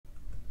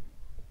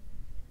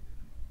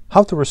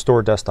How to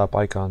restore desktop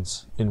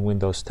icons in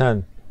Windows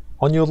 10.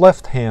 On your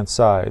left hand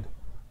side,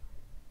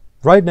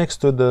 right next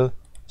to the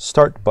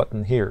Start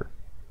button here,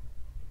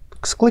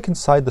 click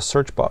inside the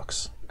search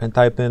box and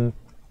type in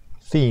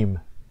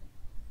Theme.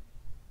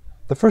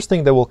 The first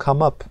thing that will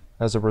come up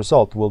as a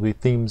result will be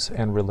Themes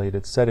and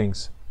Related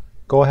Settings.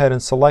 Go ahead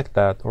and select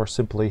that or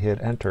simply hit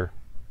Enter.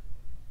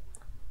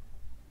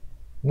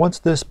 Once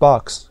this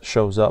box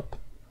shows up,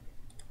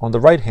 on the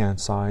right hand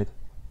side,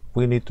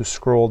 we need to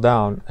scroll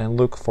down and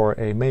look for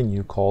a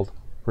menu called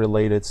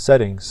Related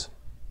Settings.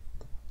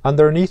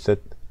 Underneath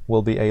it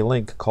will be a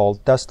link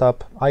called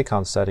Desktop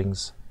Icon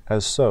Settings,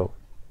 as so.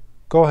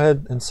 Go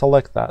ahead and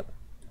select that.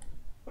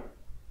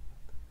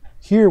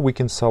 Here we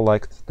can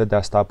select the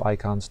desktop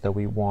icons that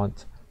we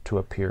want to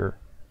appear.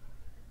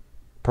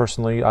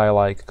 Personally, I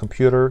like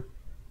Computer,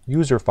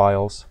 User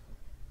Files,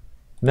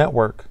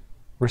 Network,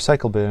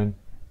 Recycle Bin,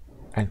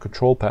 and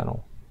Control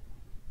Panel.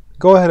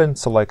 Go ahead and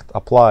select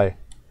Apply.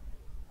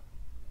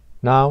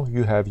 Now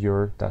you have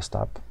your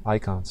desktop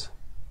icons.